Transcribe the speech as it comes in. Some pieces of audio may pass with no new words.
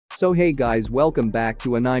So hey guys, welcome back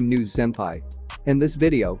to Anime News Senpai. In this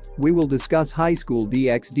video, we will discuss High School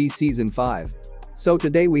DxD Season 5. So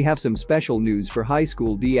today we have some special news for High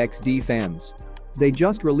School DxD fans. They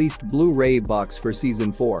just released Blu-ray box for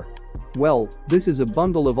Season 4. Well, this is a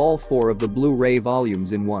bundle of all 4 of the Blu-ray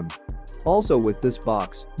volumes in one. Also with this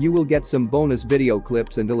box, you will get some bonus video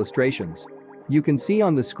clips and illustrations. You can see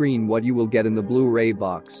on the screen what you will get in the Blu-ray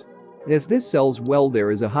box. If this sells well, there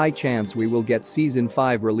is a high chance we will get Season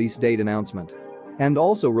 5 release date announcement. And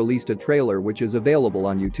also released a trailer which is available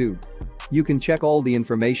on YouTube. You can check all the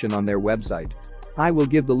information on their website. I will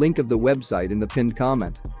give the link of the website in the pinned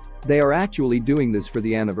comment. They are actually doing this for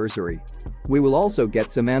the anniversary. We will also get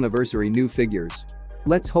some anniversary new figures.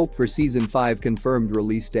 Let's hope for Season 5 confirmed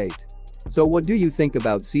release date. So what do you think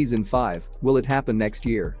about Season 5? Will it happen next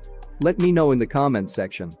year? Let me know in the comments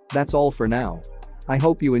section. That's all for now. I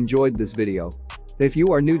hope you enjoyed this video. If you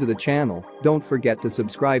are new to the channel, don't forget to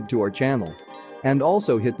subscribe to our channel. And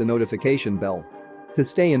also hit the notification bell to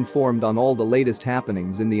stay informed on all the latest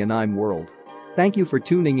happenings in the anime world. Thank you for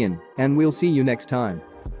tuning in, and we'll see you next time.